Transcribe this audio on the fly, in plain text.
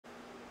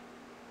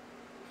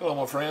Hello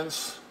my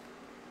friends,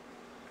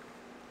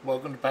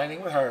 welcome to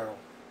Painting with Harold,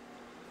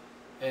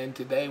 and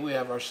today we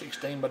have our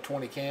 16 by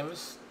 20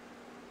 canvas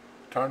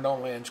turned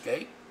on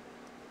landscape,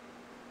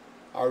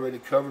 already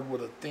covered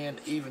with a thin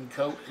even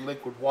coat of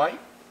liquid white.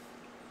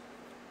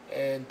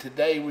 And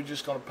today we're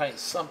just going to paint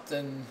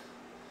something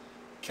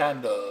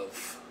kind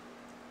of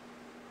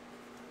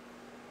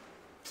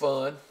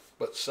fun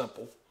but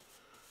simple.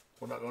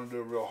 We're not going to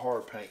do a real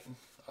hard painting,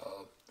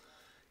 in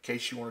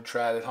case you want to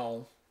try it at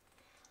home.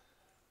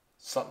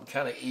 Something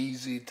kind of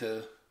easy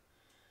to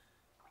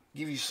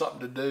give you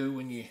something to do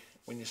when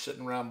you're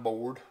sitting around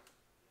bored.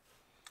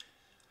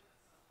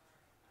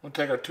 We're going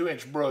to take our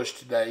 2-inch brush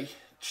today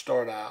to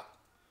start out,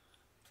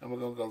 and we're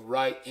going to go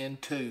right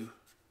into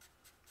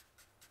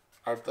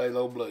our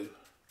phthalo blue.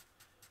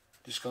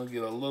 Just going to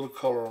get a little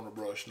color on the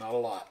brush, not a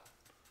lot.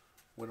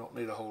 We don't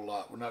need a whole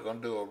lot. We're not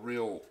going to do a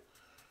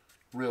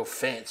real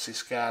fancy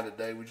sky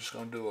today. We're just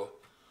going to do a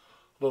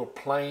little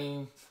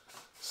plain,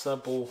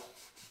 simple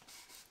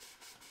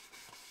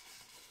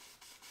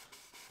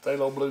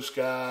phthalo blue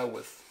sky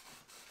with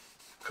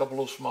a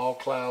couple of small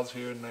clouds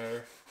here and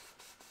there.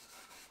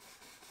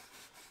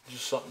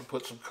 Just something to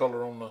put some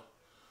color on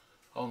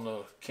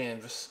the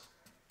canvas.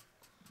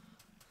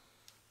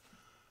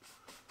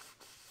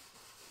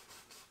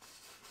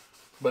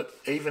 But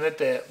even at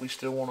that, we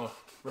still want to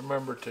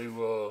remember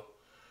to,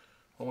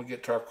 when we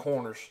get to our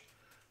corners,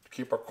 to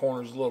keep our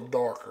corners a little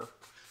darker.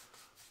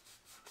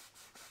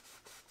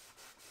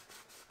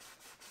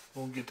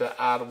 We'll get that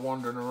eye to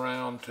wandering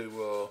around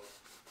to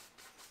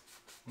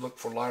look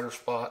for lighter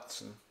spots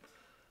and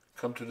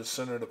come to the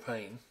center of the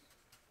painting.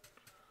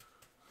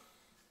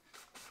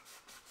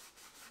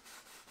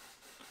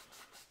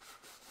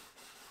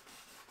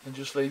 And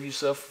just leave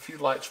yourself a few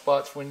light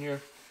spots when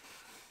you're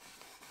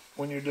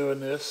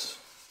doing this.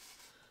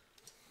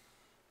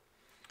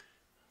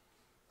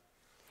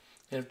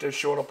 And if they're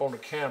showing up on the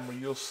camera,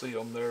 you'll see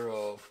them. They're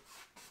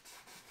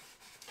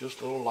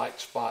just little light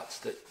spots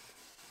that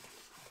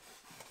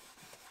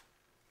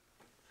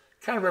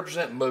kind of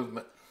represent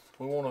movement.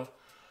 We want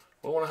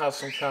to have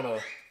some kind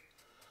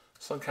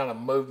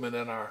of movement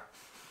in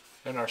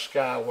our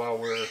sky while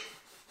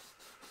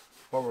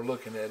we're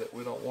looking at it.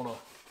 We don't want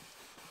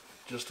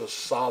just a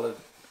solid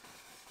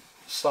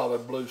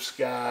blue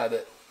sky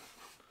that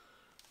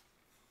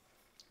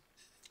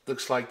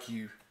looks like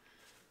you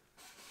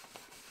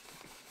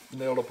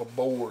nailed up a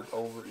board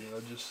over,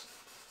 just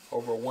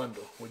over a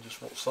window. We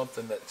just want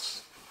something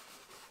that's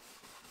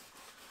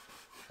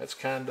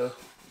kind of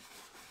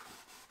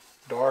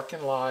dark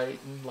and light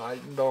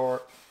and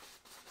dark.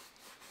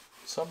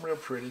 Something real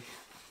pretty.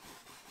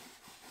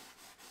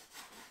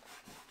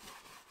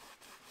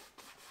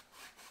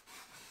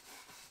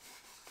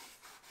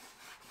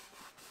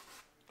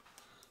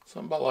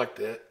 Something about like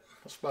that.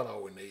 That's about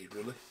all we need,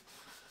 really.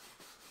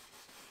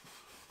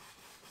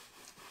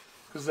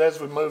 Because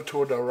as we move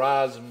toward the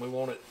horizon, we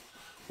want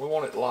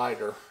it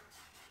lighter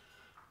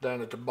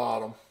down at the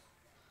bottom.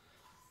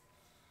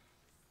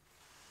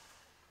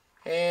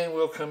 And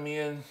we'll come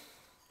in.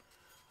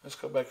 Let's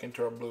go back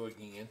into our blue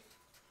again.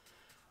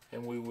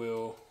 And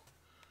we'll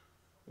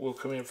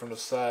come in from the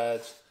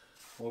sides.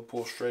 And we'll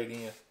pull straight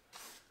in.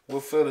 We'll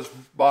fill this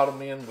bottom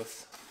in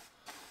with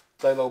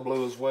phthalo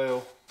blue as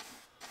well,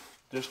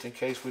 just in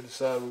case we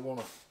decide we want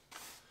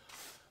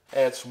to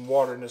add some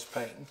water in this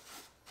painting.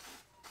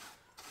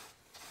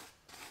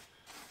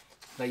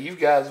 Now you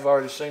guys have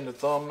already seen the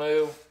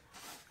thumbnail,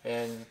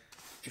 and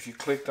if you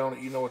clicked on it,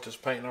 you know what this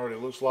painting already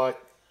looks like.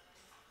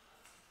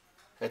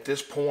 At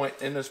this point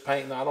in this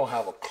painting, I don't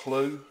have a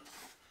clue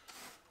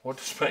what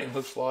this painting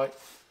looks like.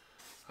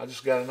 I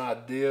just got an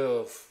idea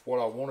of what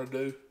I want to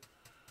do.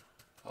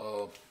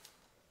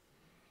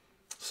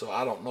 So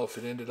I don't know if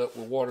it ended up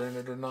with water in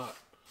it or not.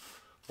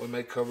 We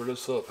may cover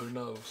this up, who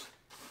knows.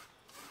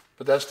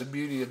 But that's the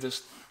beauty of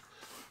this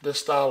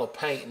style of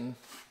painting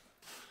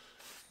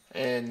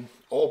and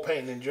oil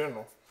painting in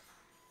general.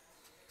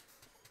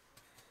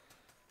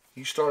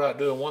 You start out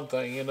doing one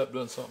thing, you end up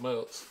doing something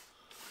else.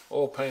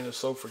 Oil paint is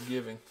so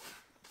forgiving.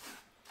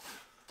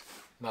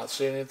 Not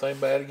saying anything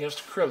bad against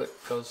acrylic,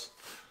 because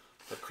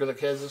acrylic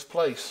has its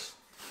place.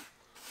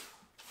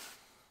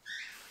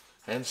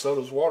 And so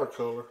does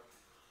watercolor.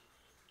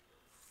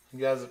 The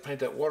guys that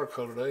paint that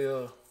watercolor,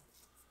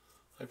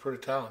 they're pretty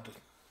talented.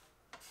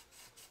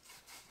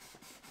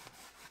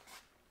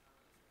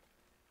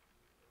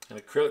 And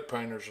acrylic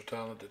painters are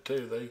talented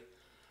too.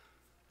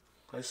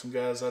 There's some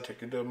guys out there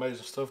can do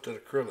amazing stuff to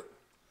acrylic.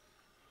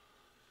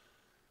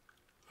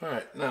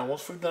 Alright, now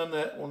once we've done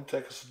that, we're going to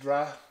take us a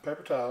dry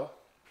paper towel.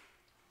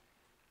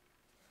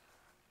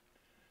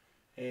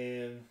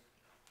 And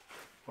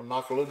we'll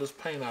knock a little of this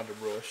paint out of the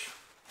brush.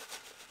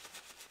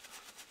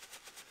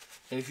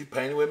 And if you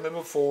painted with me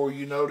before,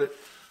 you know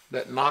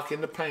that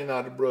knocking the paint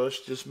out of the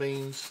brush just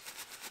means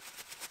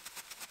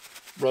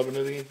rubbing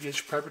it against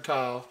your paper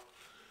towel,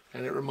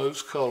 and it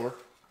removes color.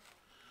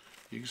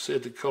 You can see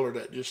the color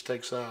that just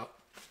takes out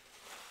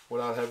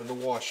without having to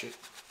wash it.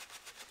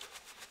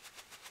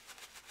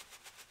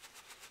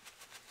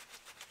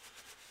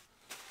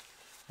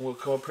 We'll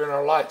come up here in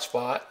our light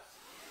spot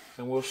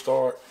and we'll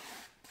start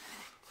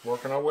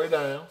working our way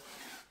down.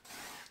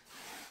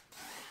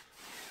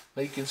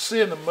 Now you can see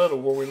in the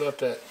middle where we left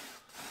that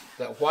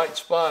white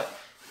spot,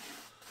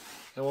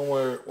 and when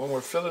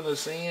we're filling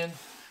this in,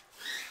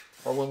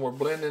 or when we're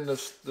blending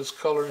this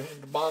color in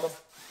the bottom,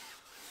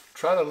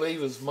 try to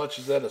leave as much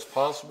of that as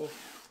possible,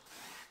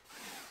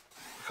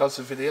 because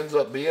if it ends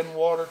up being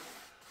water,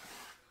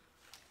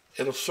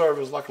 it'll serve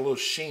as like a little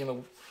sheen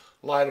of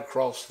light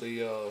across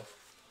the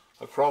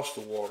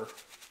water.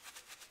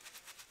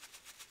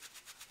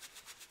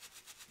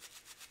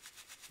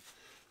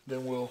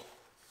 Then we'll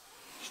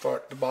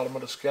start at the bottom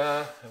of the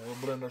sky and we'll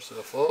blend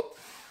ourselves up.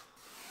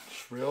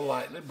 Just real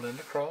lightly blend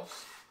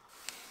across.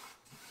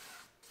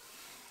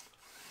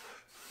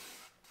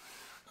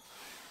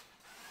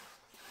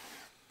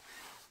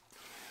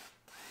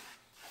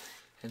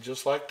 And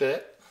just like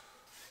that,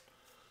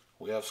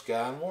 we have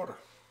sky and water.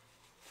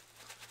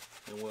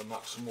 And we'll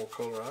knock some more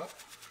color out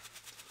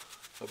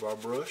of our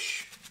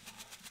brush.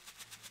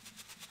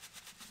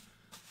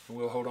 And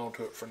we'll hold on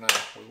to it for now.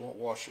 We won't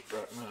wash it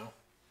right now.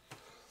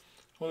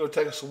 We're going to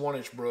take us a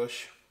 1-inch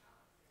brush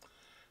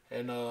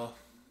and we're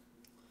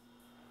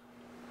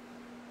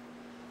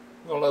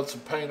going to load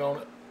some paint on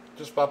it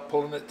just by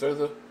pulling it through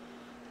the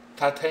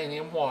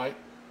titanium white.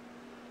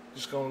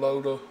 Just going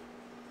to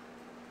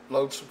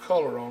load some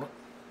color on it,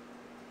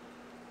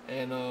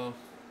 and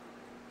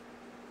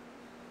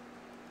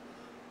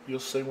you'll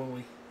see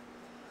when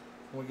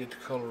we get the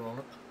color on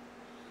it.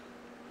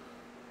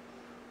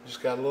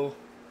 Just got a little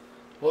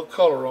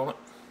color on it,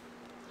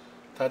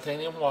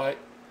 titanium white.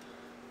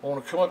 I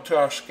want to come up to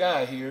our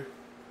sky here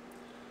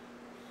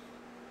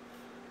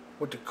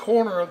with the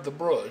corner of the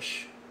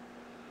brush,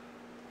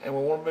 and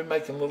we want to be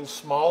making little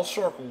small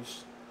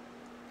circles,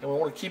 and we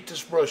want to keep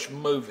this brush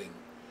moving.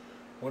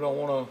 We don't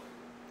want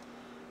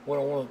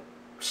to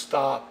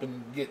stop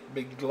and get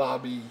big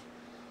globby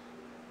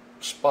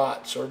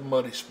spots or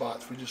muddy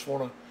spots. We just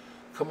want to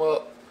come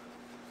up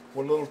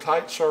with little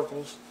tight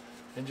circles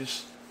and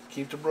just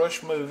keep the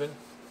brush moving.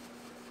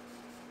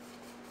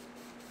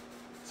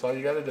 That's all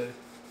you got to do.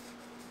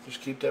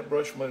 Just keep that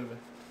brush moving.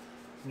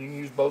 You can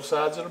use both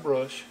sides of the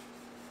brush.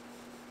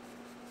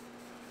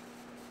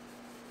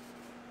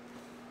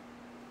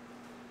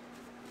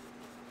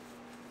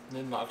 And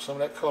then knock some of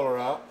that color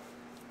out.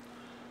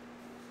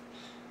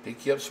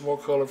 Pick you up some more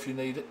color if you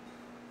need it.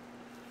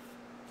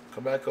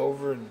 Come back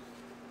over and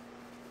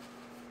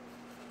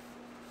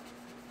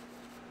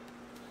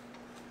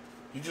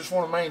you just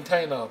want to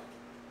maintain a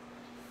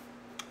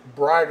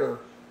brighter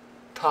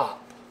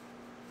top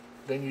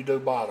than you do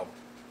bottom.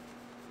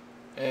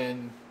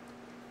 And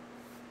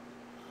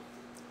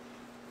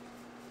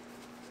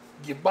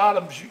your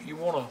bottoms, you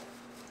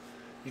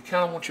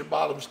kind of want your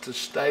bottoms to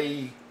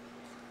stay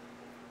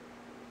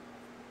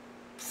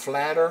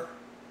flatter,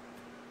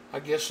 I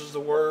guess is the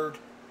word.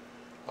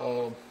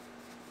 You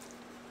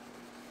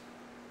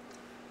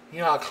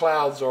know how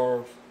clouds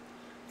are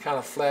kind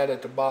of flat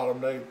at the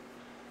bottom.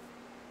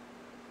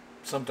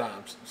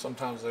 Sometimes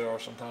they are,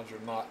 sometimes they're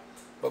not.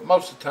 But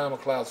most of the time a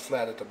cloud's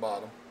flat at the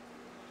bottom.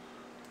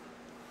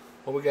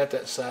 Well, we got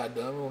that side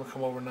done. We want to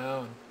come over now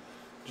and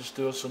just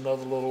do us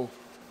another little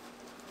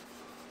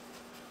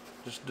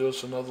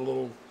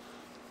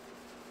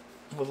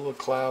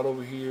cloud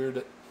over here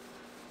that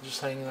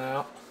just hanging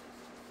out.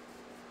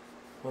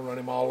 We'll run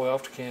him all the way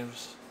off the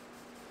canvas.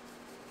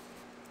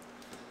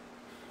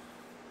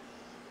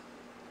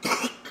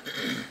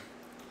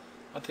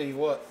 I'll tell you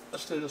what,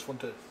 let's do this one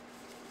too.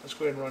 Let's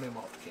go ahead and run him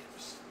off the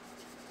canvas.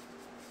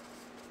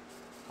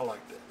 I like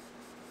that.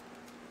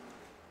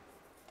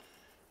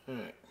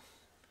 Alright.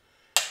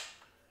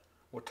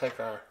 We'll take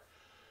our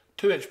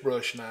 2-inch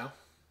brush now,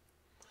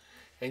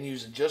 and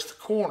using just the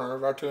corner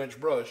of our 2-inch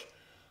brush,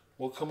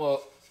 we'll come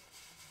up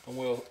and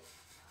we'll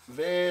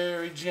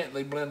very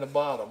gently blend the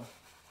bottom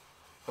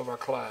of our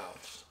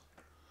clouds.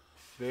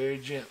 Very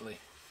gently.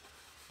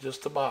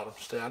 Just the bottom.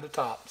 Stay on the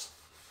tops.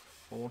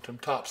 We want them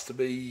tops to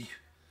be,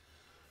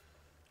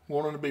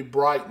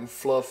 bright and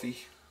fluffy.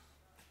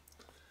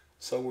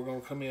 So we're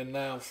going to come in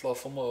now and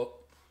fluff them up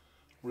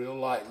real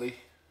lightly.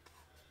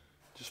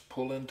 Just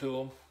pull into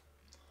them.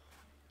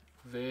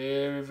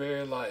 Very,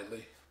 very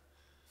lightly.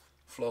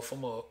 Fluff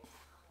them up.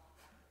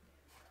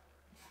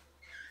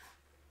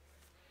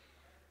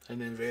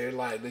 And then very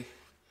lightly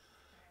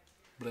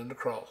blend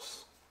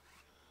across.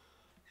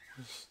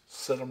 Just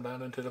set them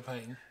down into the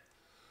paint.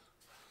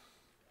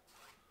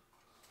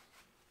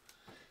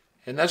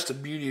 And that's the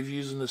beauty of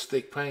using this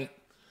thick paint.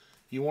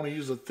 You want to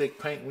use a thick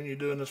paint when you're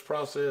doing this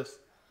process,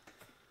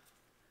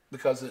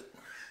 because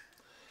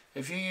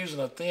if you're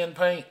using a thin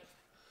paint,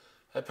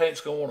 that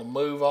paint's going to want to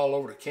move all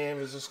over the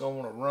canvas. It's going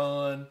to want to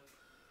run.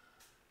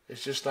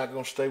 It's just not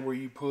going to stay where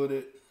you put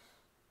it.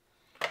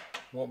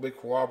 Won't be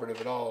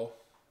cooperative at all.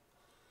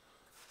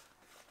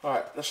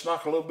 Alright, let's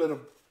knock a little bit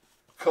of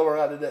color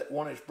out of that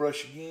 1-inch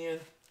brush again.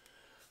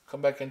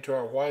 Come back into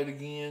our white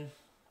again.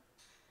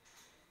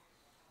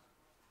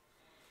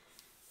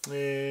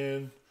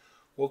 And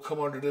we'll come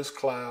under this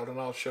cloud and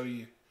I'll show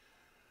you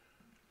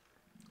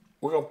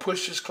we're going to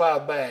push this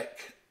cloud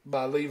back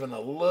by leaving a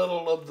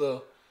little of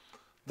the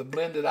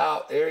blended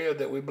out area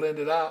that we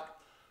blended out.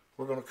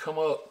 We're going to come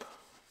up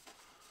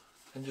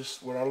and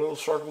just with our little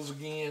circles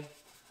again,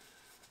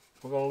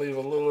 we're going to leave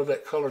a little of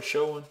that color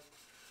showing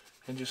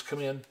and just come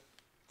in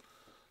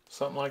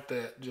something like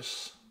that.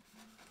 Just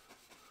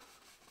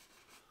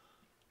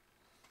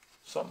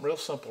something real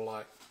simple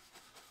like.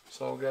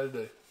 That's all we got to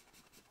do.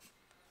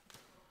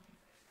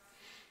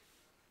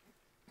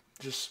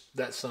 Just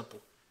that simple.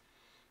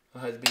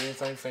 Don't have to be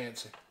anything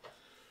fancy.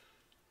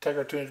 Take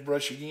our 2-inch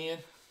brush again.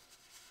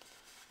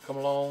 Come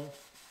along.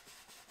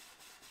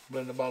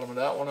 Blend the bottom of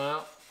that one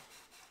out.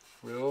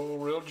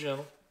 Real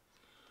gentle.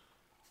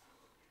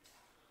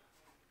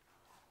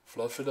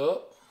 Fluff it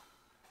up.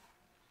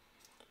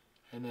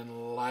 And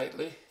then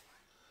lightly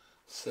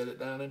set it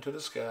down into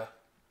the sky.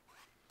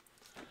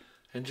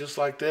 And just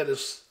like that,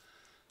 it's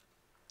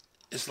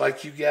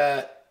like you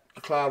got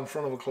a cloud in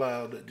front of a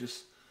cloud that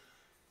just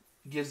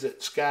gives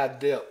that sky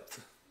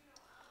depth.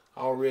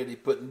 Already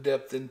putting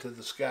depth into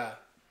the sky.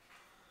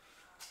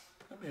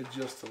 Let me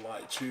adjust the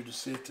lights here to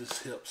see if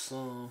this helps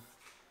some.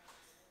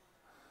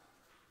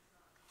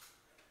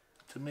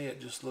 To me it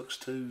just looks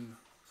too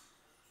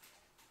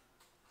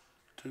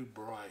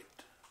bright.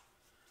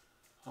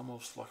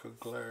 Almost like a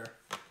glare.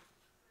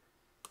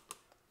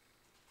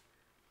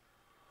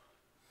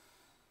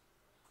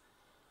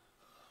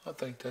 I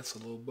think that's a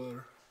little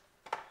better.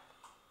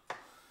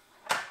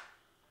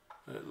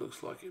 It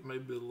looks like it may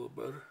be a little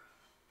better.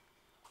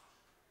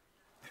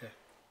 Okay.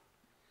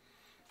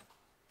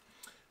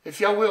 If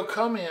y'all will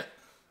comment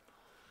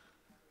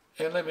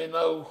and let me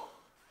know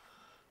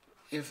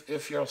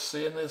if y'all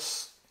seeing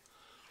this,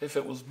 if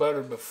it was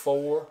better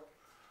before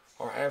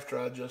or after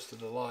I adjusted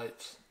the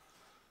lights.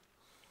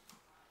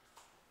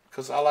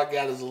 Because all I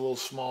got is a little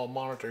small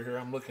monitor here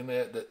I'm looking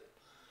at that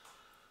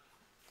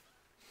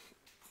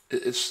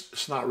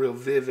it's not real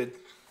vivid,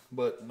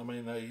 but I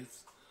mean, hey,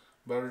 it's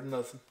better than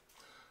nothing.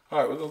 All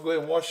right, we're going to go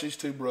ahead and wash these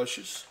two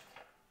brushes.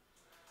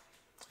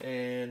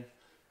 And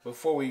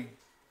before we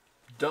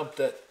dump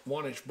that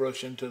 1-inch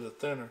brush into the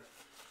thinner,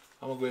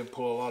 I'm going to go ahead and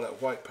pull a lot of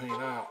that white paint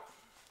out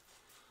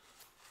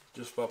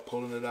just by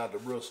pulling it out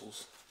of the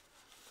bristles.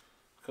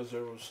 Because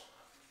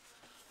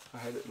I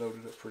had it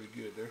loaded up pretty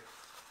good there.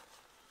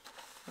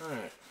 All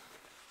right.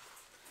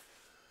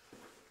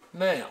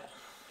 Now,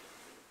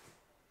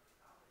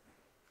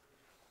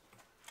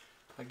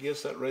 I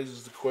guess that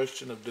raises the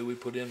question of, do we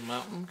put in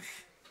mountains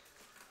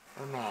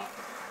or not?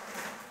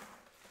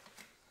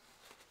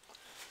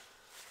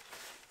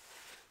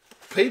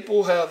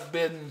 People have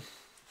been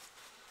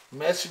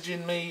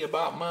messaging me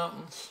about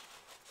mountains,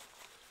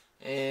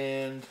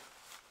 and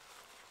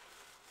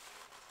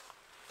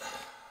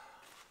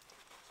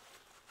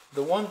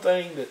the one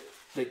thing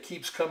that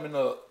keeps coming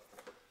up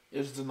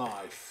is the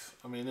knife.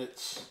 I mean,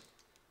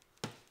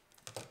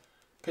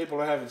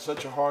 people are having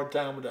such a hard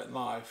time with that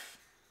knife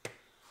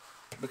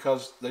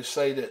because they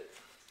say that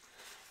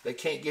they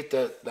can't get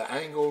the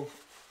angle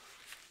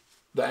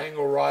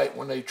right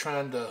when they're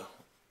trying to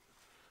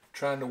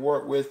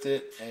work with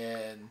it,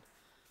 and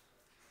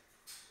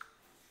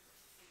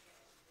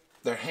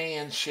their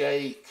hands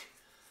shake.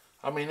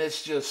 I mean,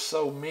 it's just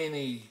so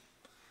many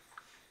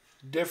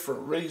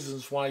different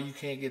reasons why you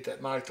can't get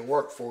that knife to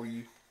work for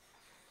you.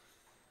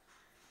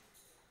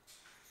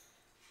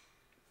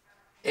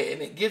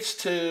 And it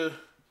gets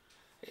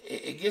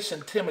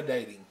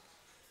intimidating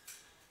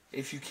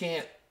if you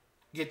can't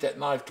get that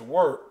knife to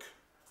work.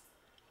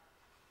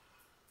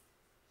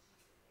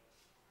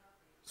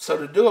 So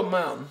to do a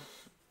mountain,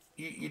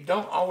 you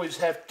don't always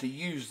have to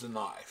use the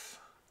knife.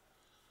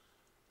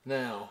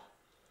 Now,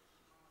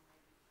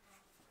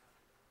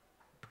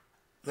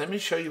 let me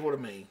show you what I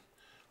mean.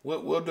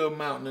 We'll do a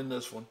mountain in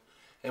this one,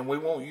 and we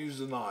won't use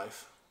the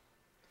knife.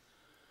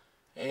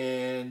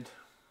 And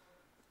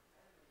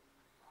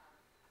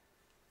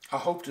I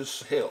hope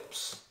this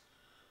helps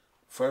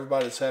for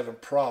everybody that's having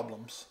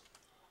problems.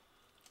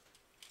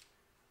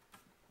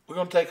 We're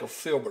going to take a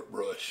filbert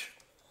brush.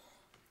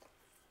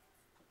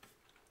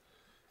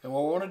 And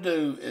what we want to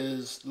do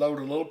is load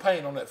a little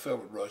paint on that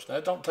filbert brush. Now,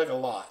 it don't take a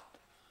lot.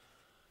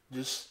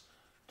 Just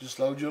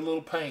load your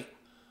little paint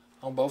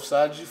on both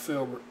sides of your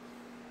filbert.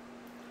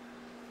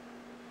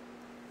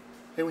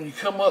 And when you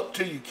come up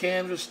to your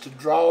canvas to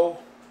draw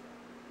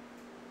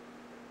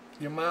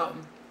your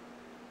mountain,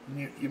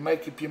 you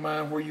make up your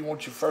mind where you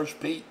want your first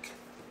peak.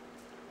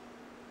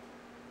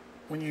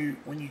 When you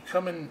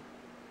coming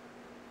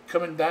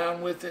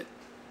down with it,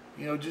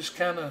 you know, just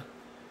kind of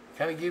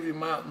give your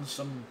mountain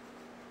some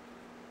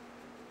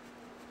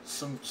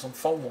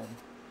form,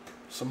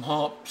 some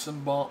humps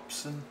and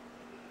bumps and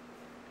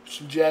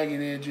some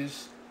jagged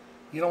edges.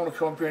 You don't want to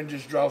come up here and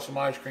just draw some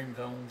ice cream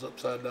cones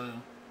upside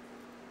down.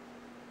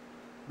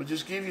 But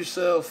just give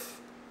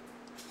yourself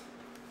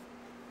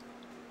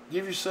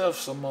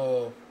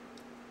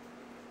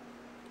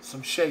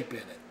some shape in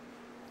it.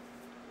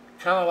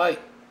 Kind of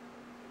like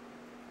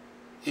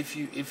if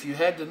you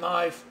had the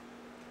knife.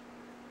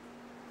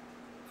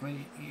 I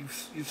mean,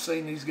 you've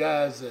seen these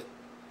guys that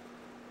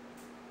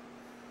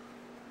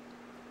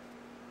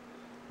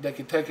they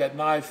can take that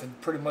knife and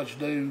pretty much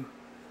do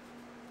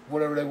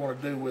whatever they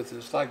want to do with it.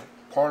 It's like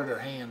part of their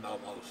hand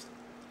almost.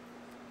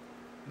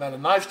 Now the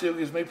knife still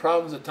gives me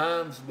problems at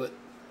times, but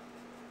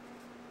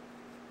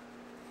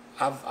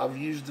I've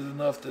used it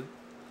enough that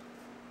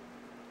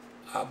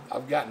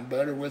I've gotten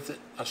better with it.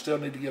 I still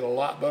need to get a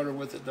lot better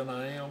with it than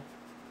I am,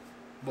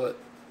 but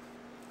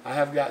I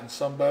have gotten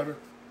some better.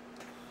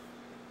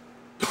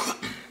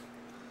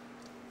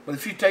 But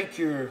if you take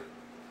your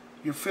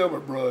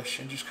filbert brush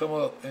and just come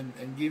up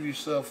and give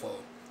yourself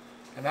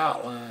an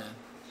outline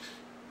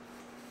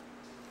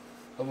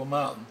of a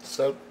mountain,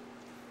 so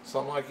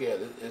something like that,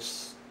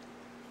 it's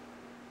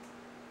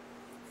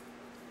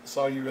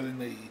all you really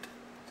need.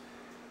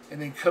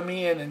 And then come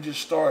in and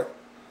just start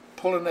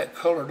pulling that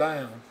color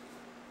down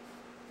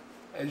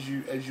as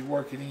you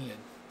work it in.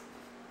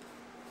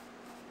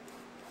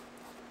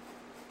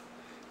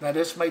 Now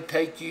this may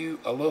take you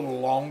a little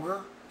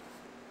longer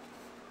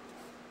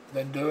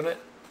than doing it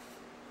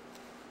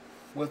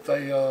with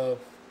a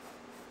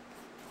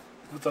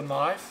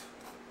knife,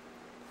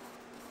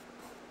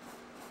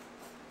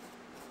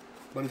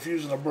 but if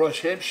using a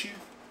brush helps you,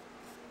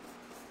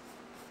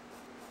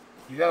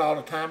 you got all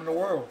the time in the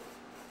world.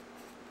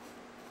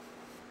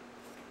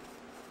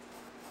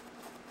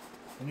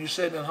 When you're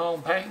sitting at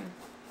home painting,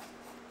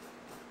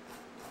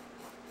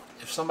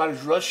 if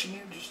somebody's rushing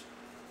you, just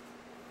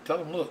tell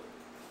them, look,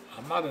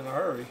 I'm not in a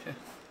hurry.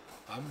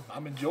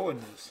 I'm enjoying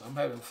this. I'm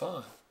having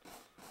fun.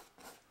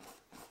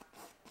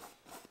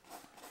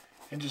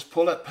 And just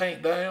pull that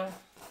paint down.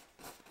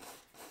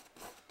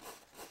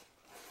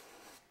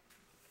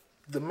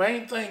 The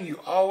main thing you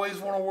always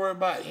want to worry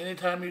about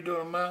anytime you're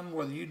doing a mountain,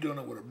 whether you're doing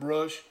it with a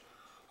brush,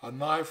 a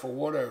knife, or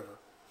whatever,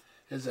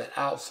 is that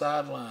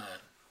outside line.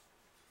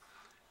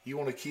 You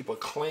want to keep a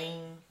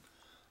clean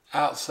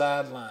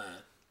outside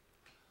line.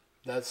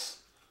 That's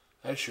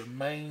your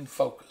main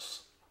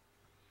focus.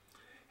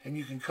 And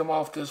you can come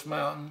off this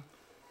mountain,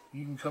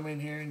 you can come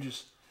in here and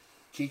just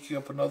kick you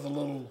up another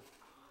little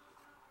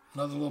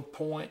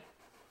point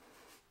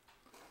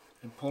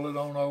and pull it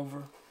on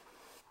over.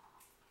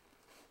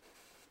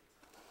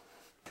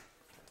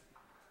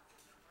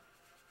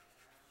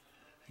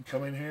 And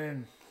come in here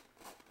and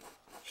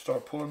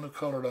start pulling the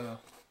color down.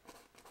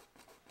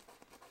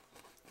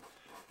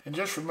 And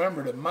just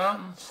remember that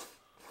mountains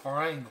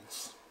are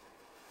angles.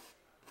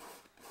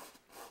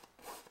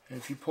 And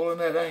if you pull in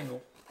that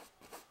angle,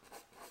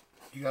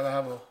 you got to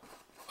have an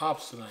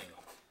opposite angle.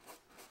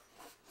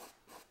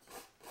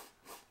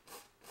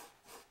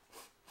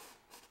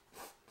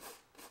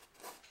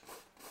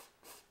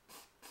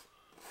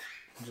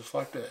 Just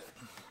like that.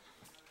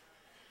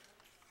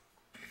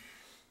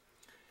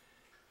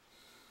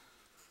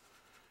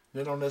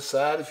 Then on this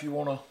side, if you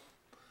want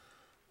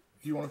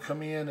to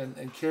come in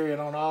and carry it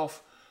on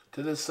off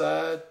to this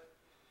side,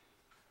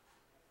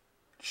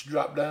 just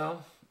drop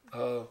down.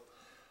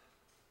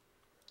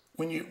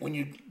 When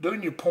you're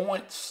doing your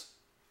points,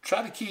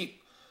 try to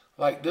keep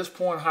like this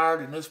point higher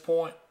than this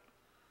point.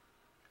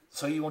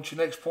 So you want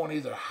your next point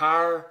either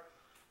higher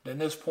than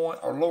this point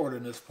or lower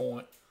than this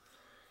point.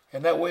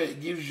 And that way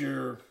it gives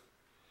you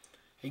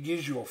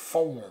a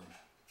form.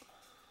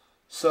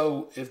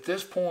 So if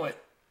this point,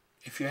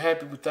 if you're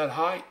happy with that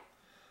height,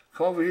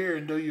 come over here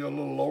and do you a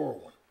little lower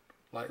one,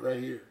 like right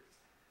here.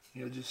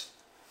 You know, just,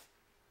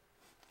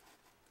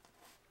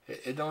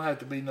 it don't have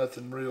to be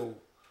nothing real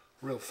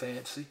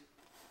fancy.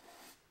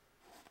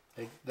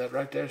 That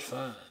right there is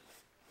fine.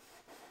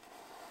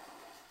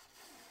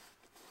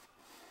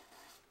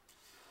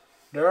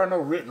 There are no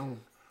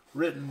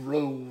written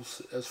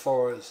rules as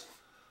far as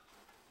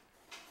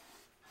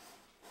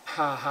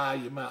how high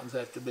your mountains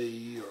have to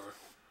be, or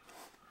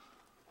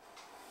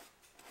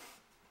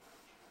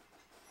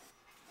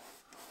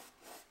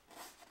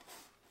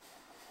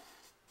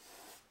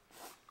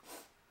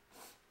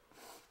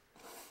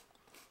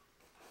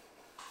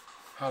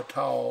how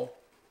tall.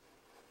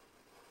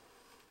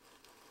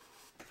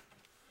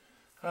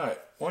 Alright,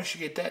 once you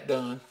get that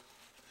done,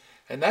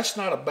 and that's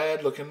not a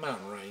bad looking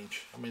mountain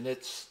range. I mean,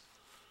 it's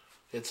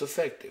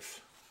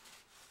effective.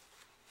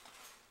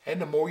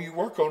 And the more you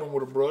work on them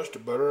with a brush, the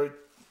better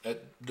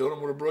at doing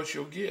them with a brush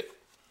you'll get.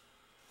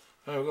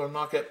 All right, we're going to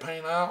knock that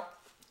paint out.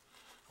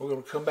 We're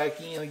going to come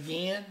back in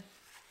again.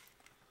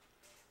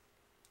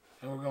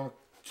 And we're going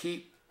to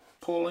keep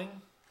pulling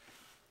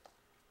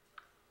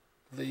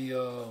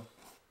the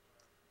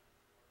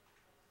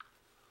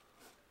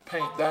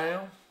paint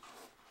down.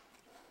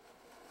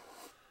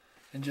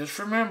 And just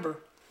remember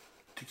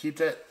to keep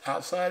that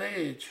outside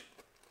edge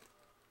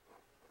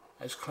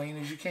as clean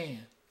as you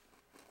can.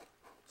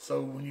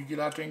 So when you get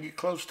out there and get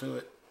close to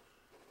it,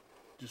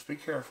 just be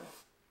careful.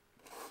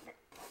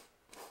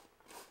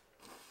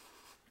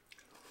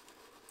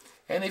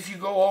 And if you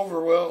go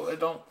over, well, it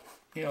don't,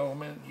 you know, I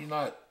mean, you're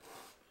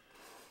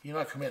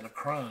not committing a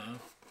crime.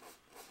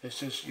 It's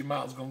just your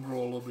mountain's gonna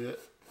grow a little bit,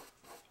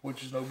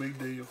 which is no big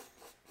deal.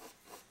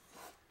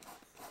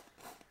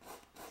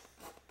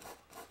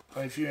 I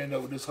mean, if you end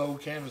up with this whole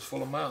canvas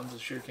full of mountains,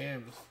 it's your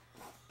canvas.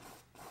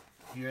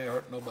 You ain't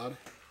hurting nobody.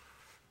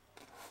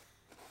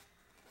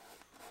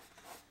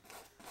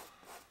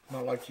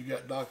 Not like you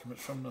got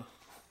documents from the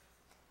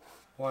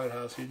White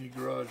House in your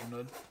garage or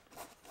nothing.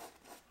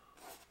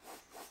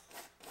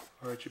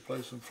 Or at your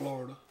place in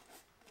Florida.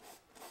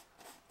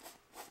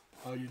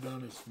 All you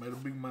done is made a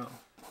big mountain.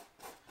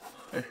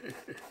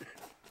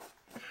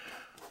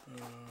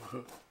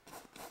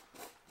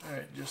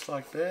 Alright, just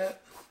like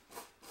that.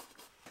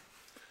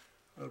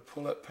 I'll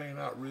pull that paint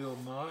out real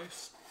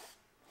nice.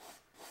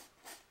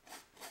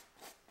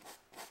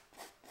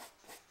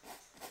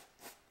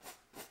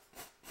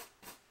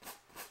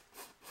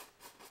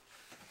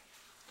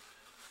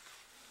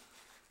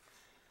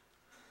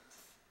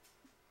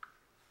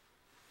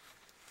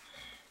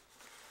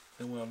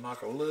 Then we'll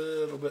knock a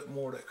little bit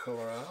more of that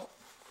color out.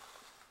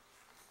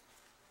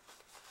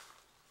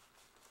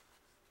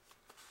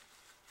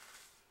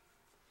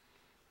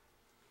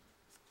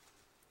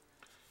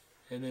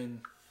 And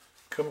then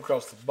come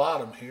across the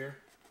bottom here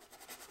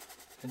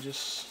and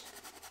just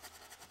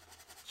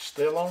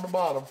stay along the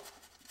bottom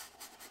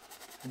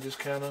and just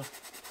kind of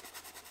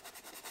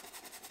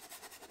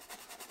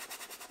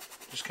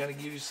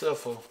give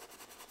yourself a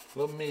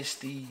little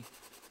misty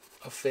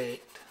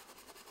effect.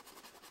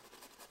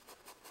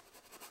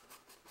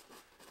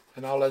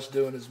 And all that's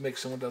doing is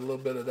mixing with a little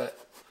bit of that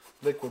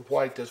liquid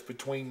white that's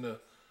between the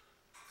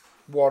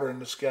water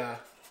and the sky.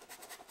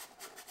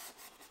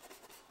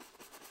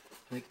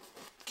 And it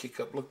kick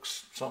up,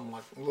 looks something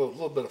like a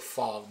little bit of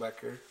fog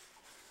back there.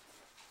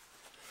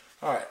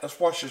 Alright, let's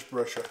wash this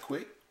brush right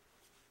quick.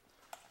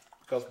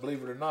 Because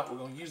believe it or not, we're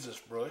going to use this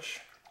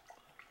brush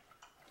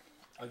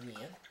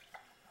again.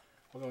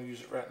 We're going to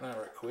use it right now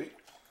right quick.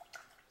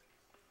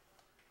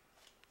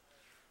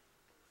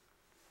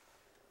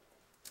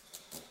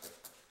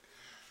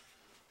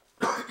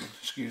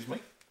 Excuse me.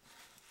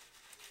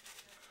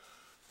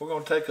 We're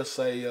going to take us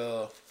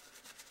a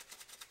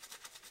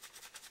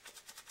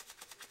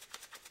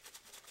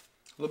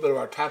little bit of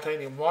our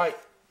titanium white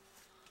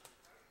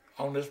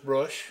on this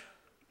brush.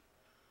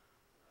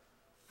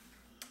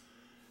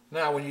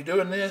 Now when you're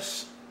doing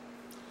this,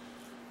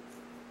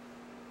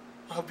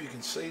 I hope you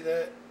can see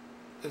that.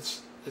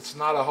 It's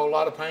not a whole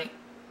lot of paint.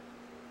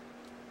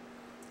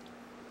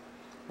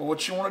 But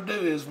what you want to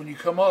do is when you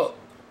come up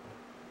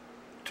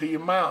to your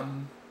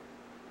mountain,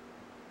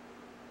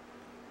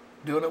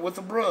 doing it with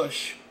a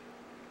brush,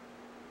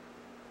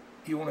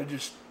 you want to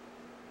just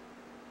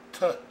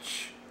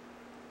touch,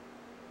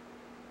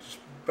 just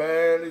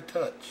barely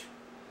touch,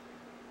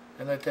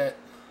 and let that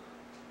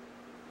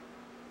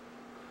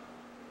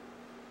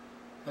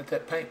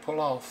paint pull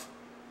off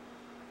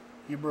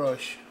your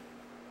brush,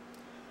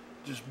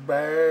 just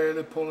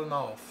barely pulling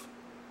off.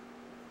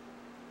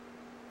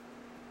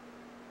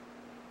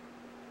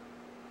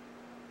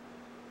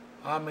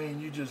 I mean,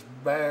 you just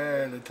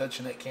barely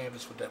touching that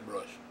canvas with that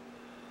brush.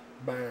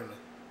 Barely.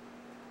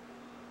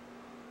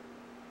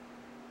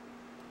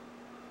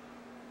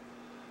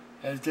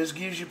 And if this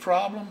gives you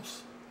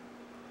problems,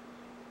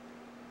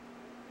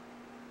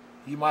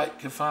 you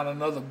can find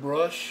another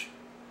brush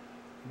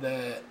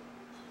that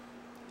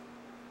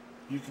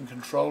you can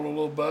control a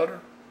little better.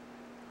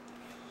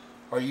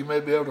 Or you may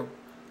be able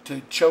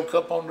to choke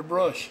up on the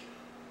brush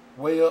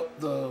way up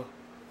the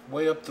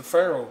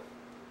ferrule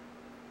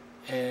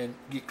and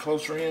get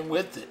closer in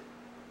with it.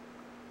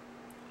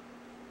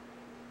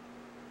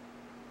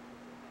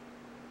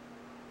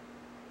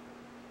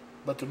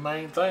 But the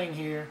main thing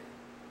here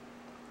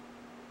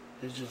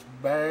is just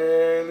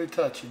barely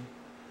touching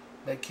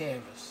that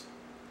canvas,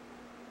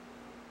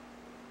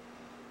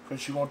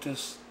 because you want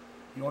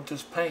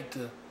this paint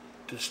to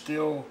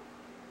still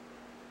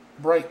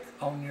break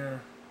on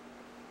your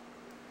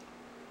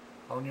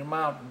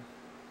mountain.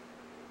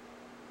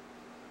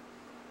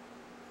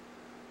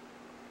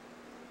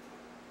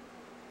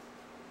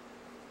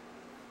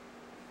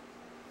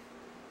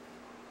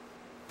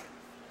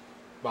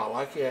 About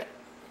like that.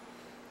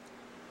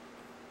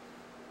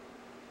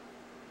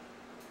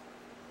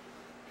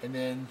 And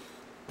then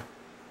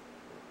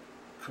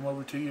come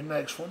over to your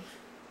next one.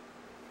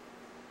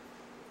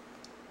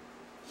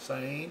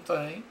 Same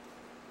thing.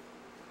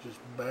 Just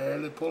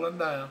barely pulling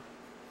down.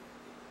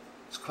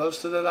 As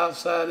close to that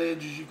outside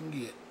edge as you can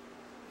get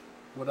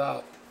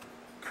without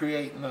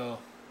creating a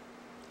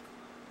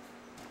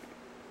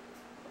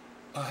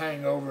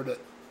hangover that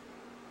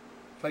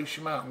makes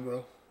your mountain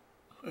grow.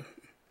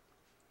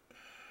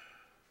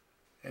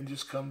 And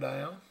just come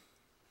down.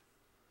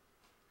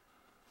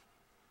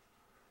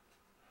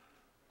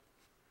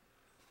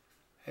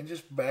 And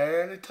just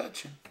barely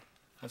touching.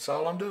 That's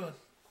all I'm doing.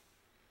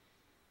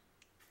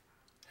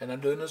 And I'm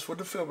doing this with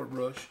the filbert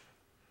brush.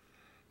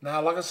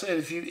 Now, like I said,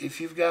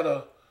 if you've got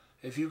a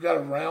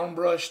round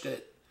brush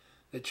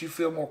that you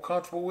feel more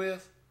comfortable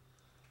with,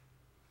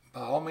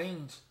 by all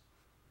means,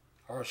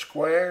 or a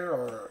square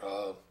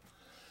or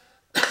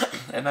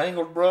an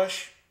angled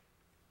brush,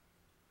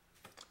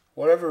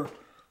 whatever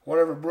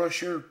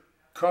brush you're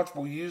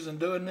comfortable using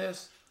doing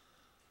this,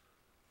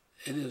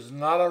 it is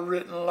not a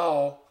written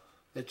law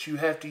that you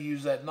have to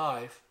use that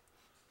knife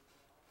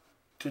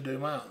to do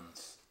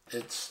mountains.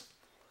 It's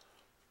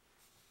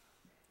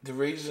the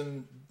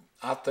reason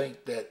I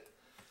think that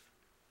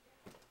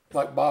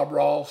like Bob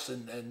Ross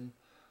and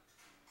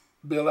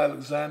Bill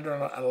Alexander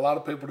and a lot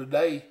of people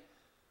today,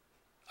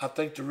 I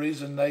think the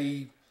reason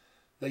they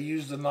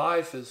use the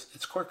knife is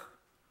it's quicker.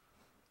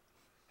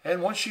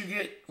 And once you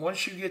get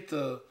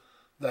the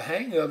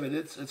hang of it,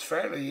 it's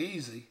fairly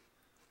easy.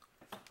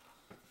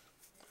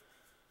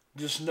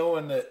 Just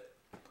knowing that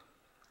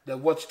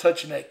what's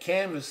touching that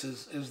canvas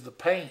is the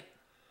paint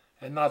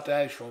and not the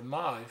actual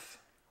knife.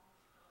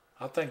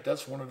 I think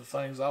that's one of the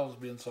things I was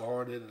being so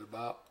hard-headed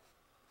about,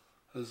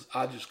 is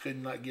I just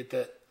could not get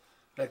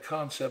that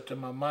concept in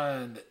my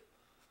mind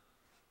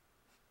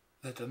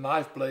that the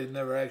knife blade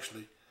never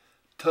actually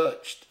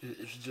touched.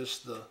 It's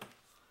just the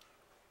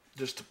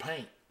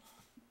paint.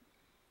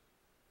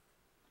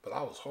 But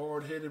I was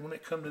hard-headed when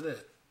it come to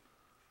that.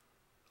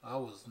 I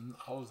was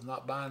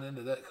not buying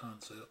into that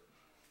concept.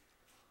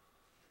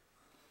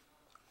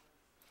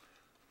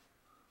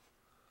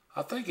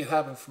 I think it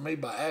happened for me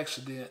by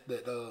accident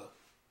that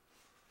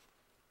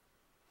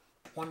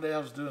one day I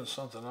was doing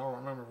something, I don't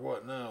remember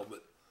what now,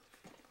 but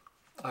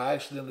I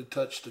accidentally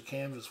touched the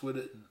canvas with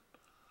it, and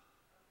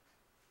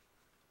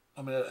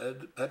I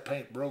mean that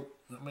paint broke.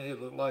 I mean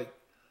it looked like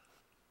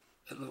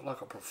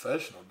a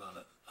professional done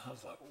it. I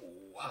was like,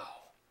 wow,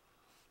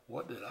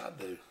 what did I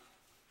do?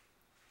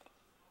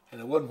 And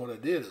it wasn't what I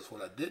did, it's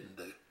what I didn't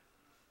do.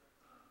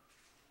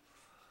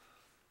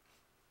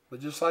 But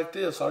just like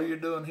this, all you're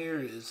doing here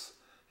is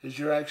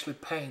you're actually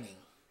painting.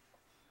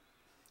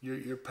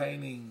 You're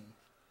painting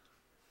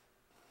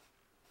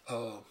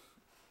to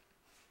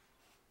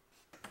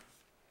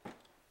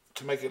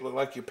make it look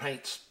like your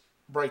paint's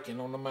breaking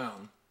on the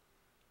mountain.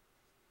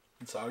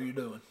 That's all you're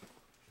doing.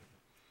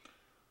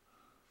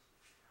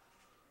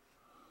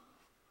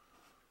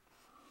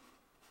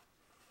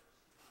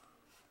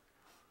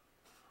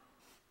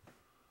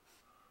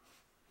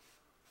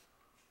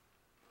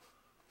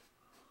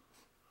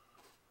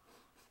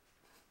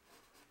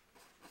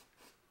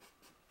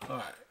 All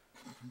right,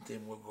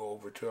 then we'll go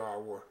over to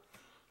our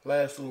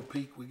last little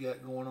peak we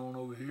got going on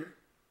over here.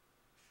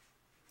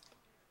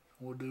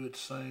 We'll do it the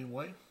same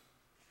way.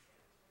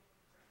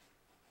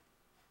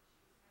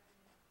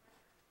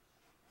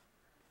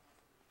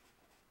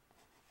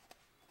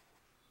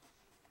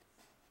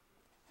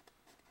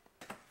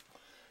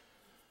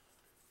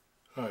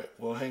 All right,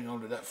 we'll hang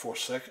on to that for a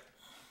second.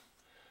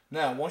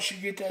 Now, once you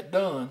get that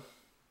done,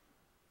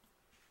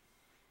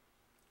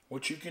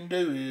 what you can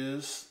do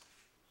is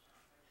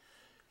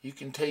you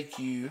can take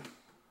you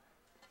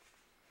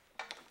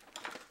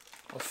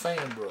a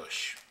fan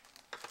brush,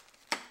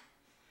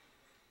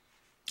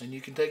 and you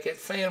can take that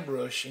fan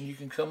brush and you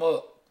can come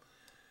up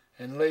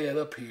and lay it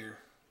up here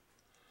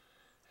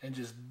and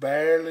just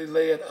barely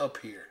lay it up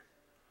here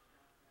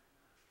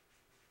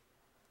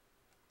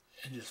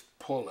and just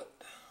pull it.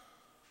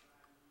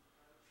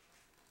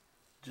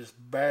 Just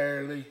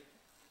barely,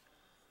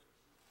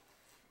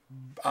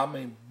 I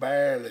mean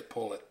barely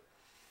pull it.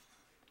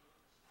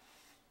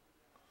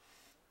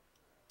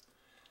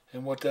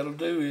 And what that'll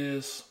do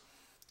is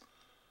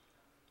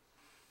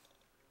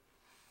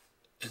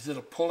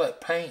it'll pull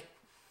that paint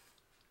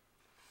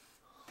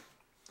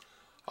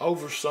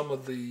over some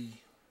of the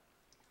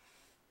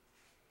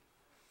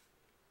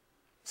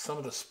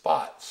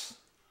spots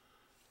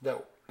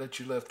that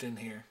you left in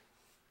here,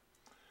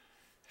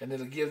 and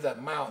it'll give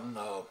that mountain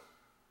a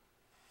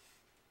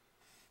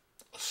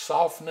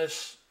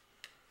softness,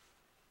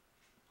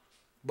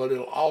 but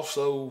it'll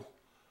also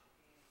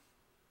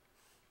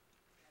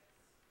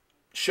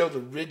show the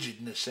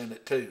rigidness in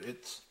it too.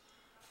 It's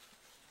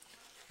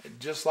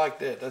just like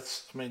that.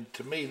 That's, I mean,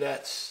 to me,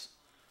 that's,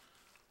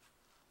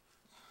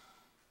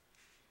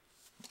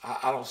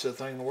 I don't see a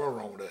thing in the world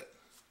wrong with that.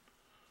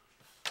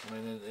 I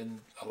mean, and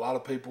a lot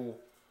of people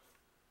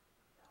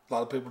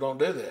don't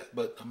do that,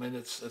 but I mean,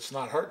 it's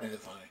not hurting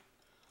anything.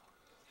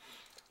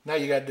 Now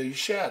you got to do your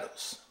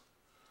shadows.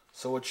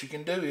 So what you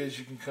can do is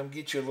you can come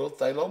get your little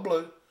phthalo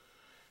blue.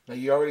 Now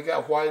you already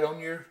got white on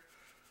your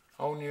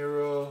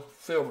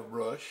filbert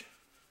brush.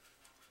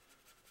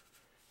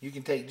 You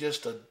can take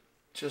just a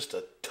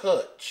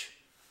touch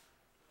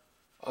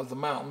of the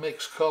Mountain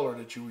Mix color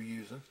that you were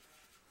using,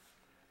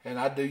 and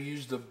I do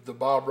use the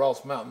Bob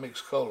Ross Mountain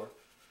Mix color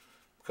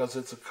because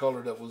it's a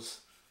color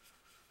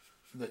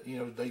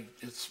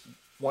it's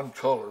one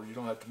color. You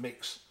don't have to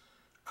mix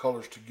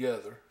colors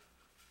together.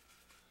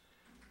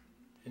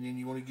 And then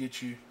you want to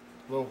get you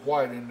a little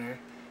white in there,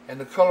 and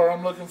the color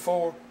I'm looking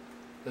for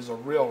is a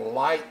real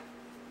light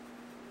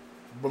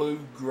blue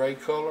gray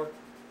color.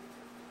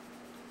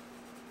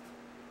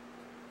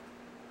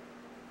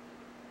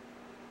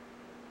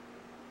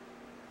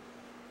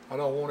 I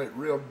don't want it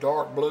real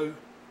dark blue.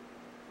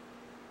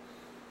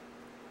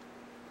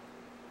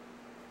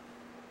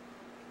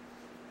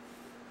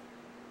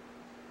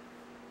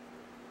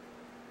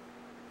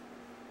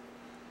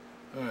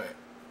 Alright,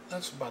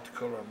 that's about the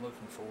color I'm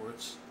looking for.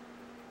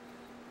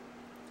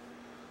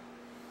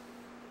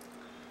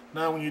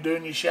 Now when you're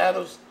doing your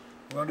shadows,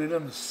 we're going to do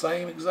them the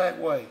same exact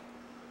way.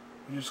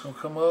 You're just going to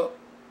come up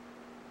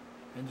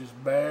and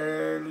just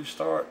barely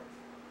start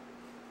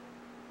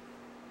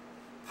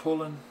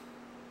pulling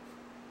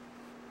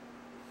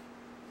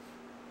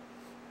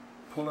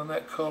pulling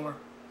that color.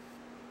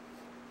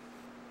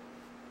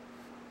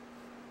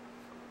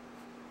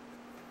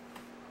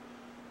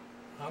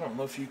 I don't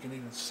know if you can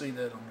even see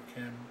that on the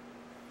camera.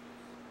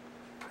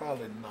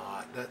 Probably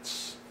not.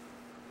 That's...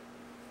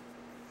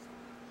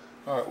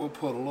 Alright, we'll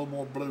put a little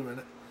more blue in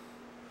it,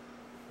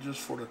 just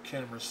for the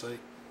camera's sake.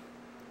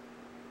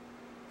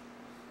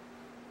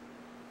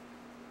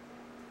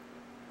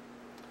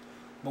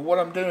 But what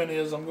I'm doing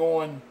is I'm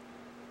going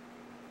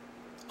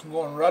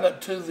right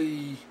up to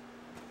the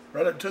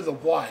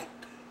white,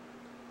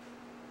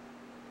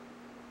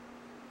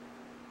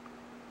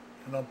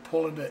 and I'm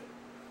pulling it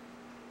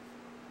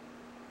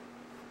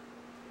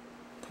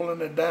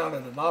down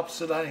at an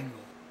opposite angle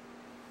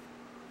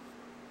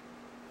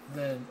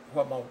than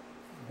what my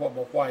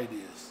white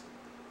is.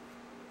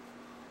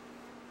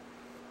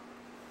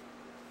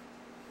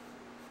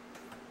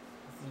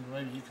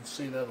 Maybe you can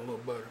see that a little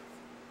better.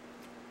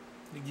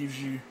 It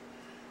gives you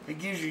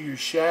your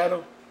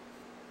shadow.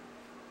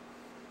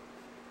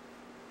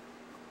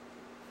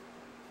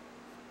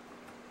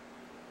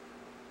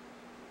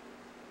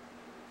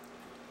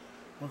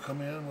 We'll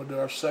come in, we'll do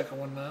our second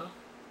one now.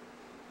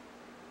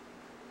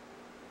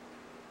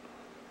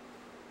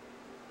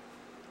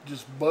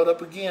 Just butt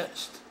up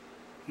against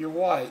your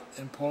white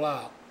and pull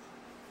out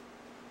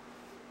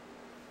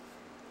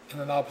in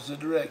an opposite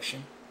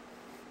direction.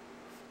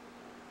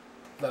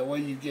 That way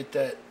you get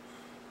that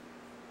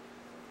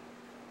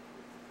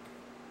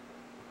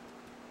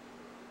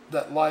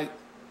light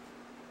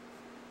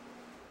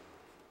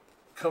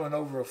coming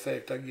over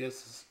effect, I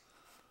guess.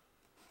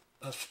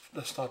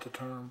 That's not the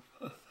term.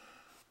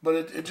 But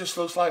it just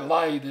looks like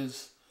light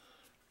is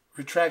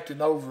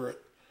retracting over it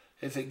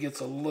if it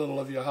gets a little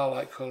of your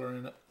highlight color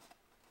in it.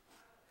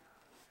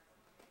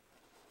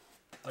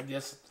 I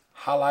guess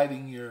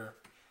highlighting your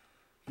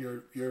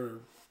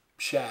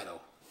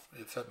shadow,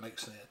 if that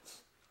makes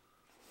sense.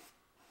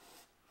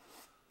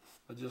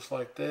 But just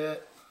like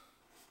that.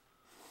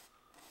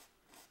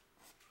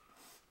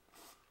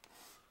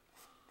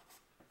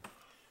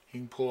 You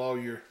can pull all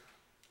your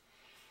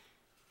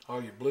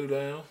blue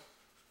down.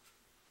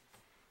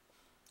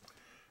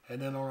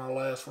 And then on our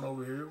last one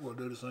over here, we'll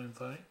do the same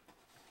thing.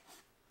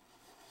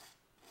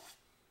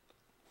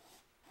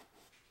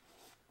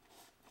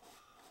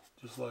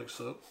 Just like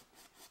so.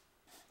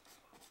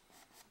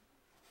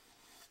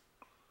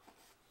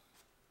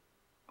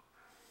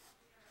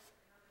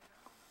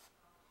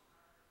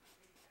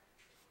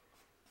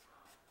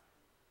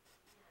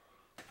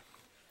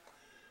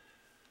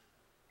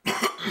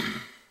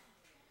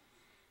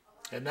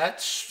 And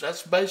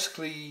that's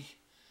basically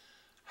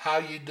how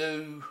you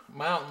do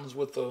mountains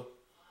with a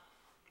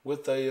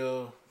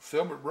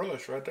filbert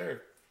brush right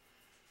there.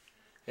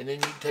 And then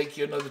you take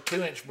you another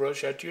 2-inch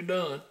brush after you're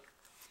done,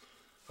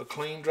 a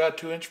clean dry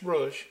 2-inch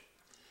brush,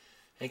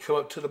 and come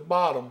up to the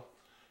bottom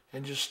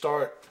and just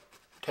start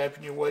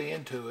tapping your way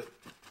into it.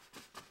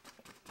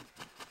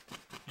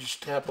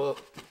 Just tap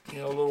up, a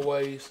little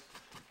ways.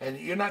 And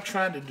you're not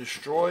trying to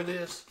destroy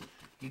this,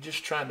 you're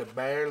just trying to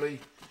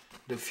barely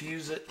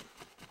diffuse it.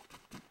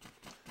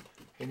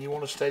 And you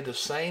want to stay the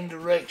same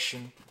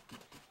direction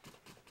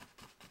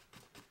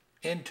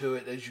into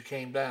it as you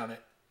came down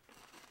it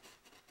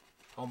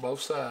on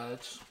both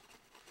sides.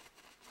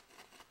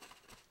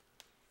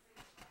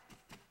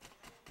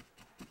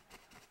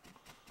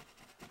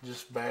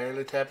 Just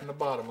barely tapping the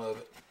bottom of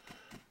it,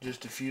 just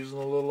diffusing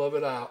a little of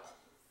it out.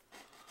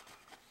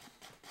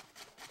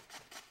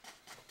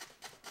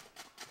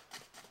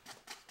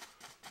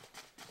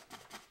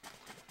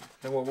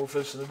 And what we're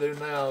fixing to do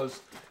now is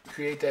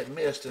create that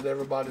mist that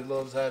everybody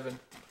loves having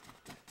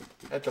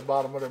at the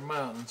bottom of their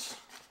mountains.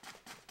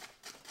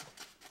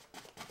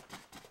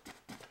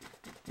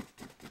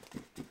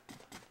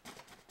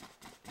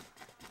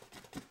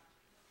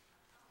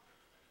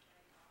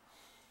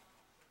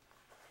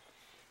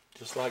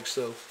 Just like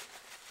so.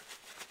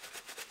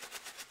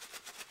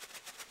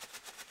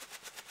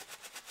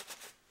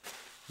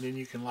 And then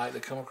you can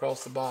lightly come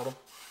across the bottom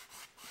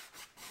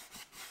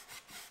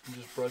and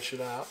just brush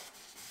it out.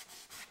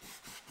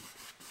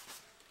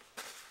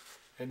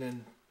 And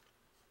then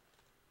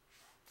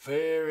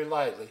very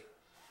lightly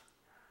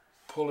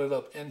pull it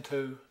up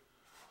into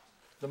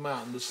the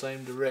mountain the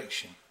same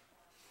direction.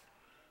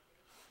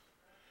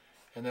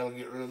 And that'll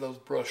get rid of those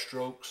brush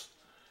strokes,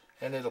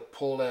 and it'll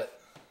pull that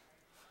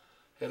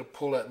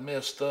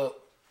mist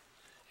up,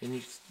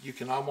 and you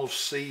can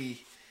almost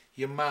see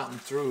your mountain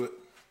through it.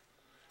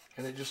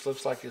 And it just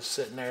looks like it's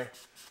sitting there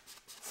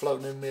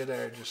floating in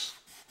midair, just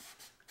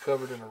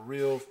covered in a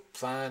real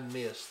fine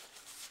mist.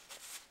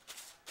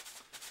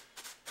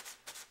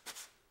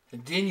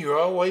 And then you're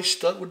always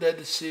stuck with that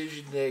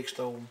decision next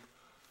on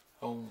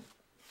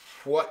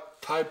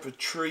what type of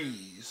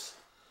trees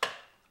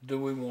do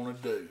we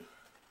want to do.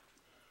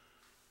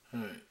 All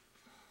right.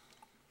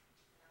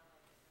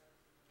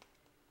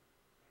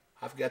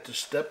 I've got to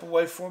step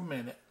away for a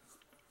minute,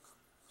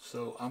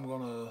 so I'm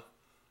going to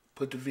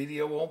put the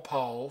video on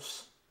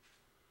pause,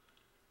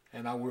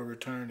 and I will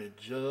return in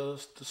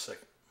just a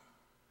second.